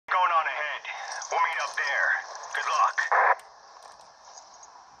We'll meet up there. Good luck.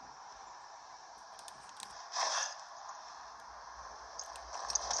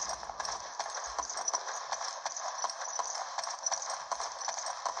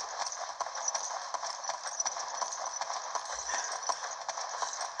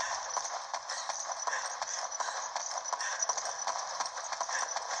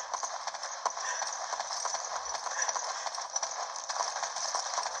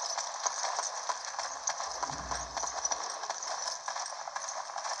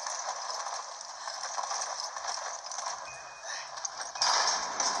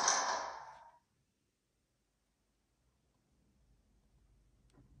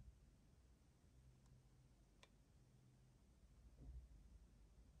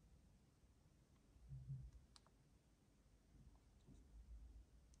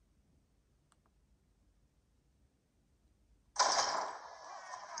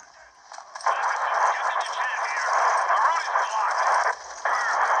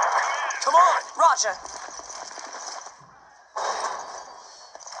 Come on! Roger.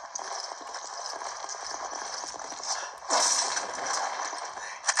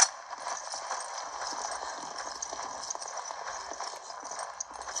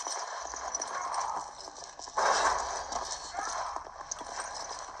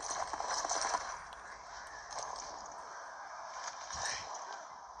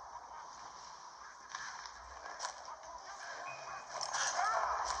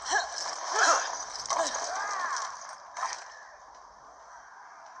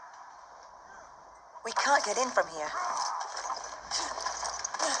 We can't get in from here.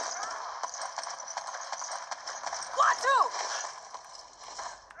 What do?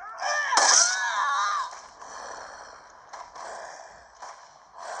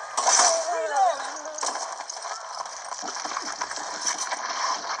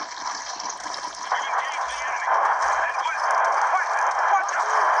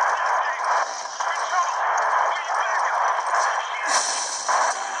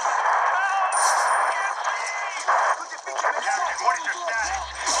 What is your status?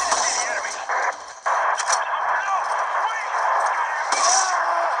 See the enemy.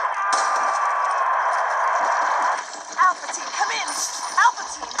 Alpha team, come in! Alpha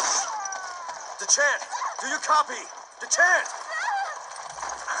team! DeChant, do you copy? DeChant!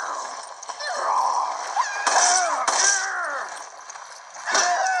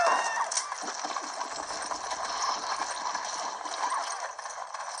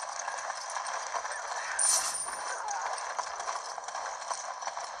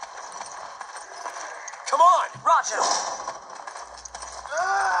 Come on! Roger.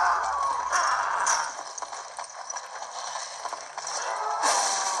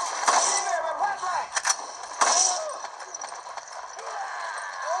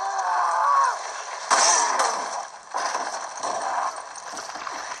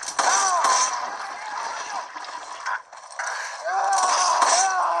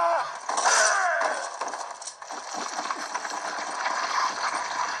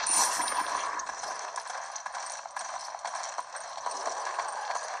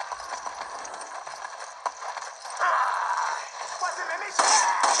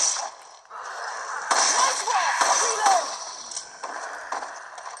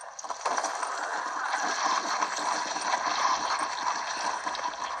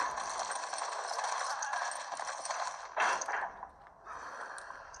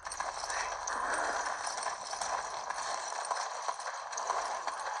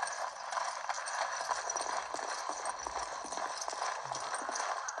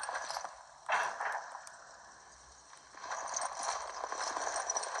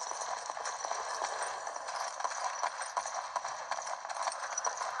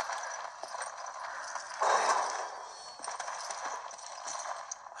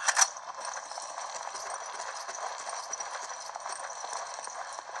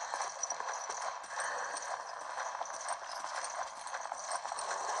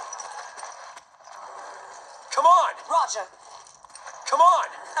 Come on! Roger. Come on!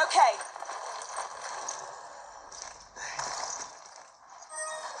 Okay.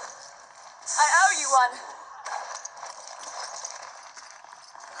 I owe you one.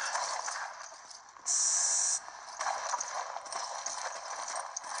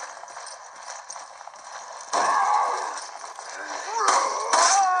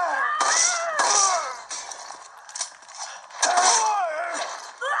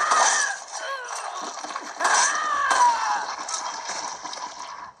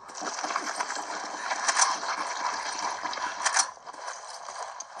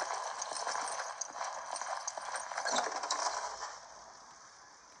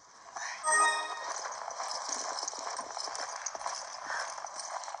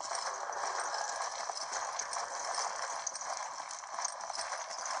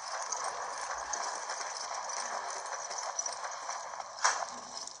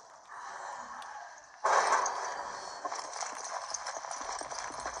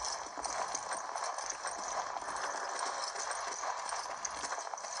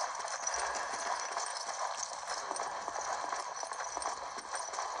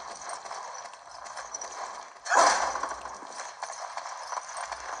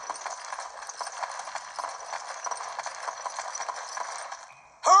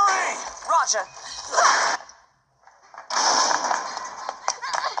 Roger.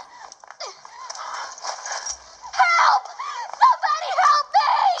 Help! Somebody help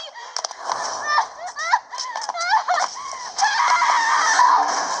me!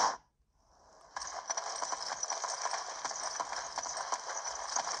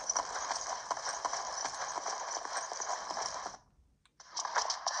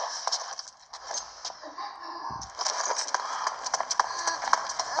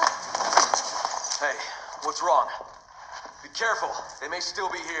 Hey, what's wrong? Be careful. They may still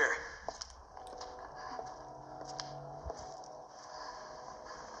be here.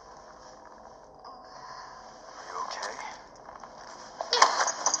 Are you okay?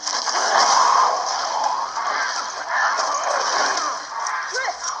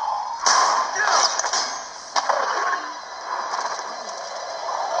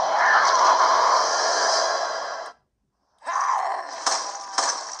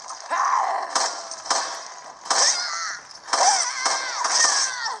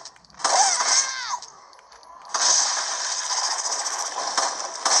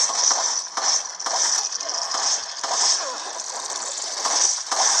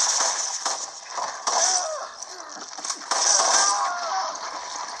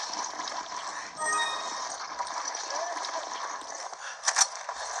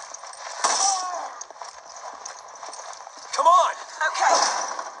 Come on! Okay.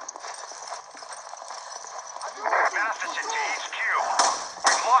 Matheson to HQ.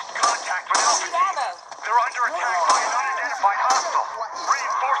 We've lost contact with Alpha Need Team. ammo. They're under attack by an unidentified hostile.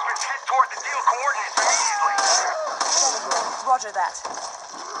 Reinforcements head toward the deal coordinates immediately. Roger that.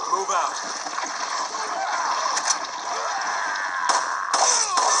 Move out.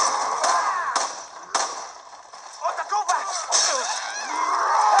 Go back!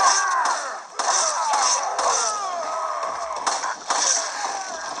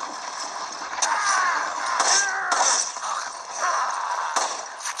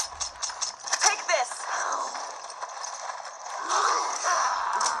 Take this.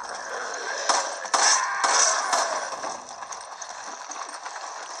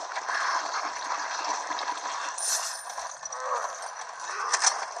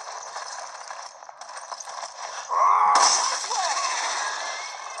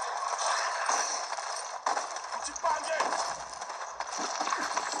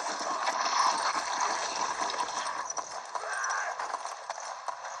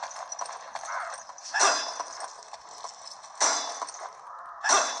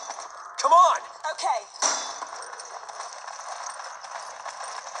 Come on! Okay.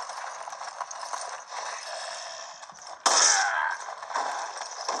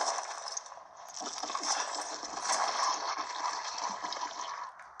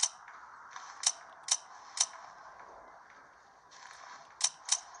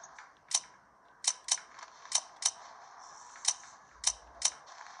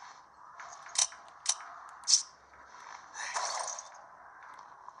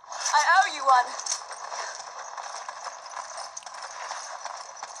 I owe you one.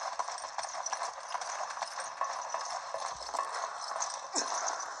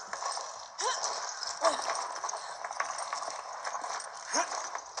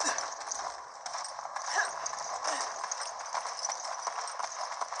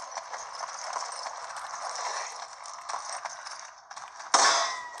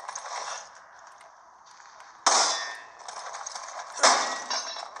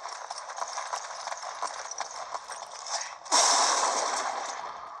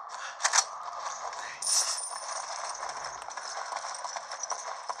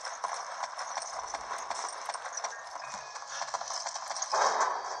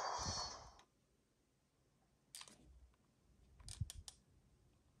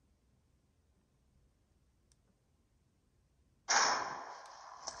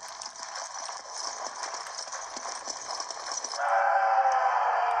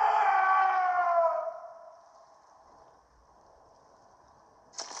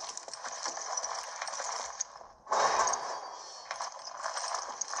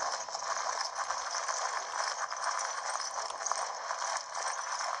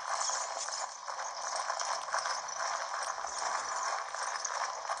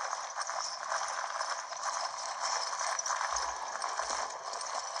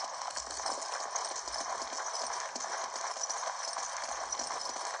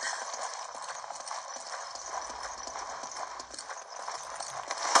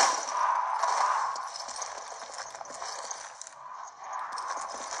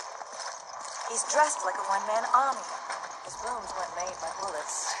 He's dressed like a one-man army. His wounds weren't made by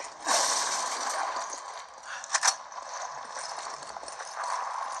bullets.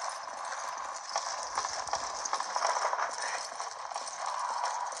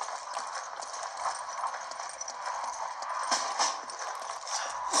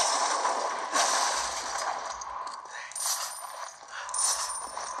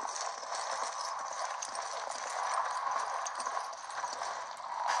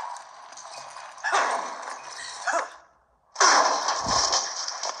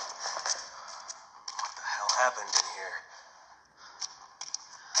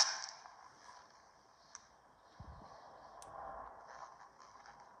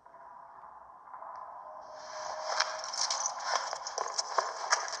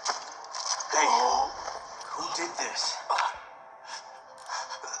 did this?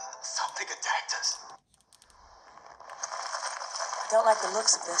 Something attacked us. I don't like the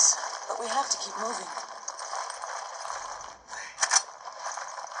looks of this, but we have to keep moving.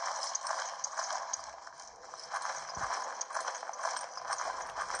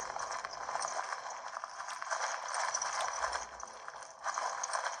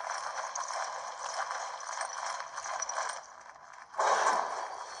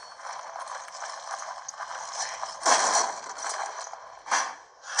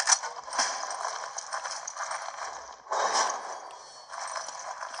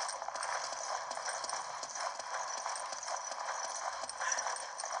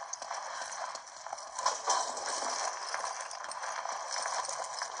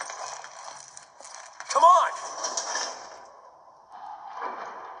 Come on!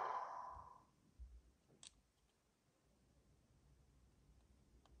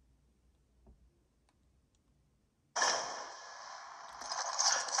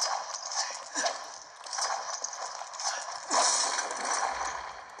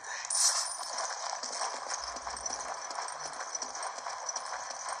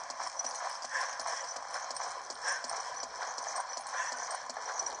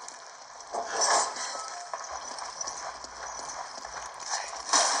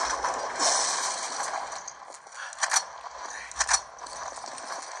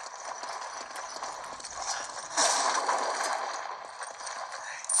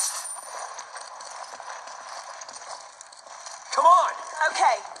 Come on!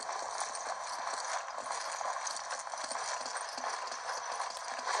 Okay.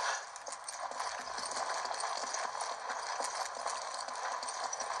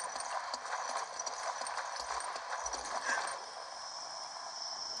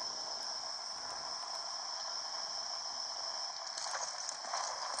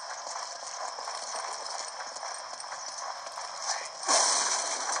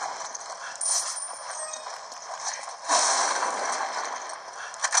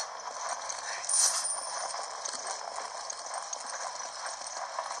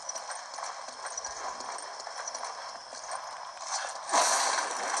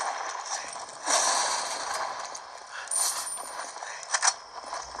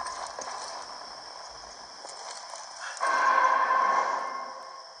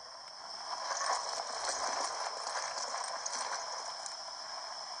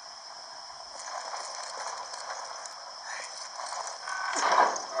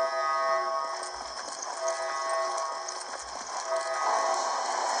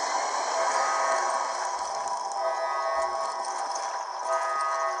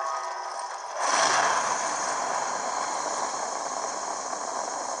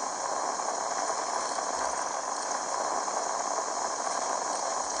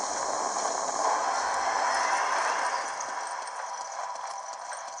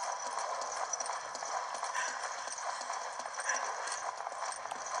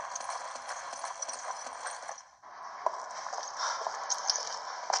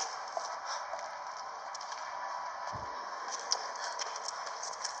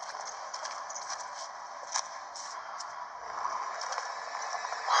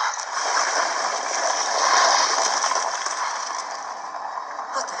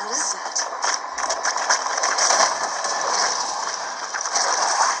 What the hell is that?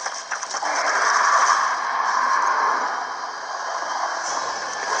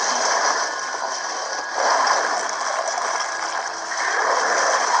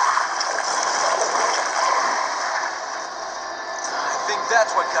 I think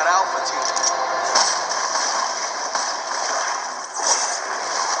that's what got Alpha Team.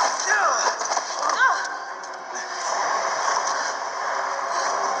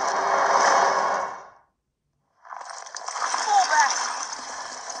 Fall back.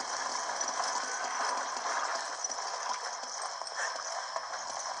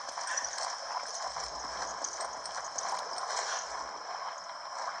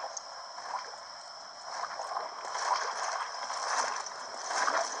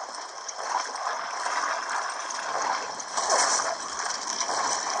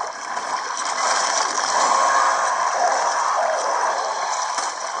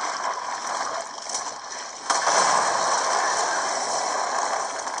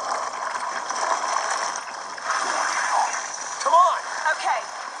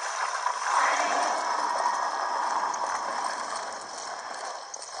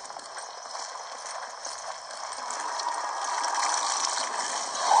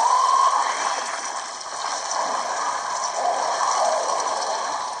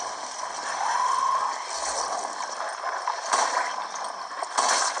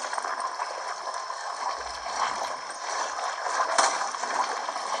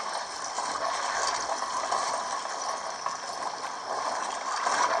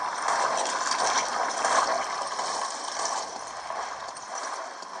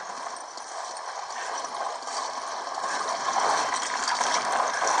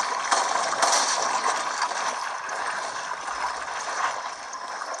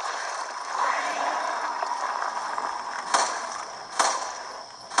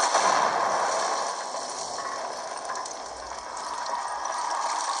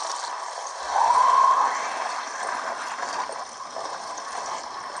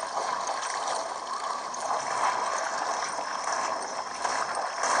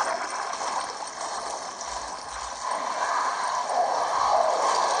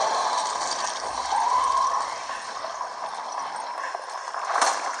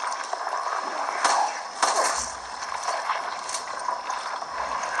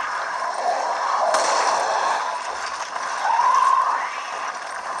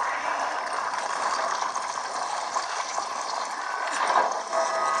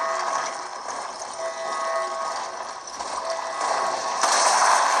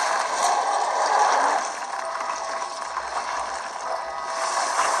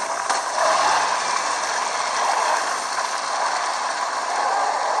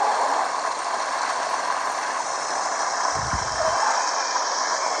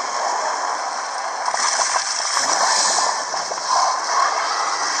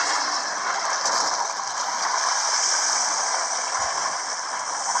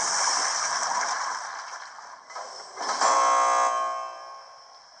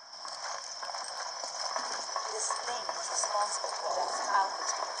 responsible for the deaths of Alpha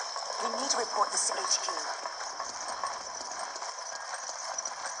Team. We need to report this to HQ.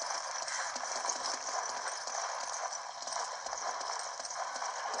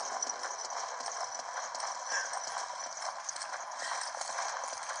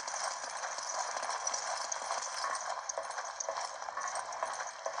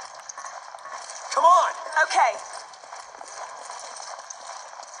 Come on! Okay.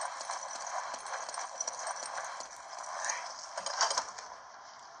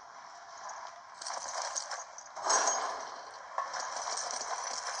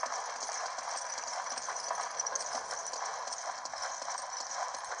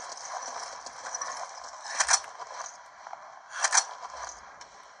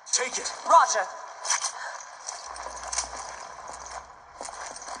 Take it! Roger.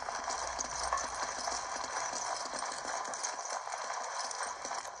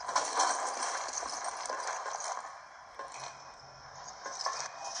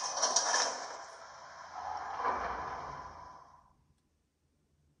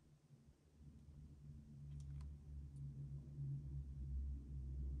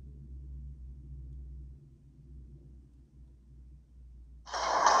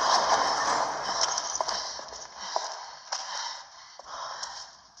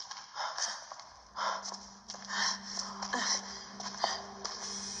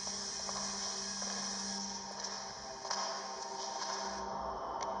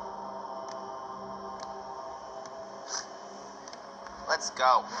 Let's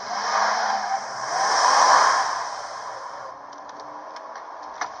go.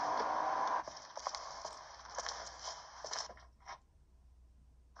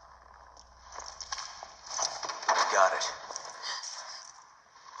 Got it.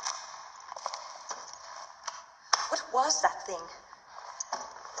 What was that thing?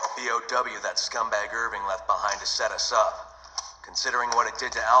 BOW that scumbag Irving left behind to set us up. Considering what it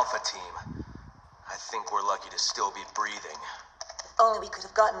did to Alpha Team, I think we're lucky to still be breathing. Only we could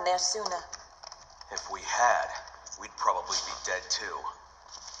have gotten there sooner. If we had, we'd probably be dead too.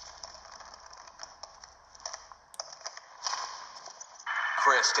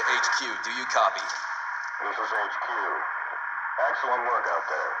 Chris to HQ, do you copy? This is HQ. Excellent work out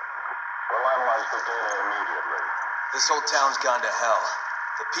there. We'll analyze the data immediately. This whole town's gone to hell.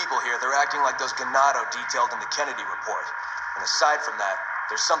 The people here, they're acting like those Ganado detailed in the Kennedy report. And aside from that,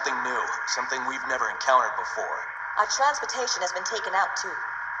 there's something new, something we've never encountered before. Our transportation has been taken out too.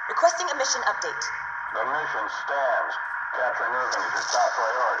 Requesting a mission update. The mission stands. Capturing Irving is your top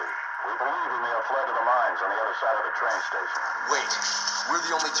priority. We believe he may have fled to the mines on the other side of the train station. Wait, we're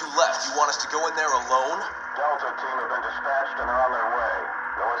the only two left. You want us to go in there alone? Delta team have been dispatched and they're on their way.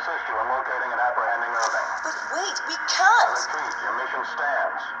 They'll assist you in locating and apprehending Irving. But wait, we I can't! repeat, your mission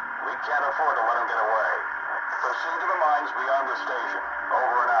stands. We can't afford to let him get away. Proceed to the mines beyond the station.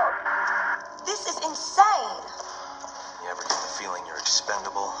 Over and out. This is insane! You ever get the feeling you're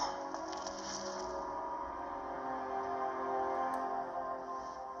expendable?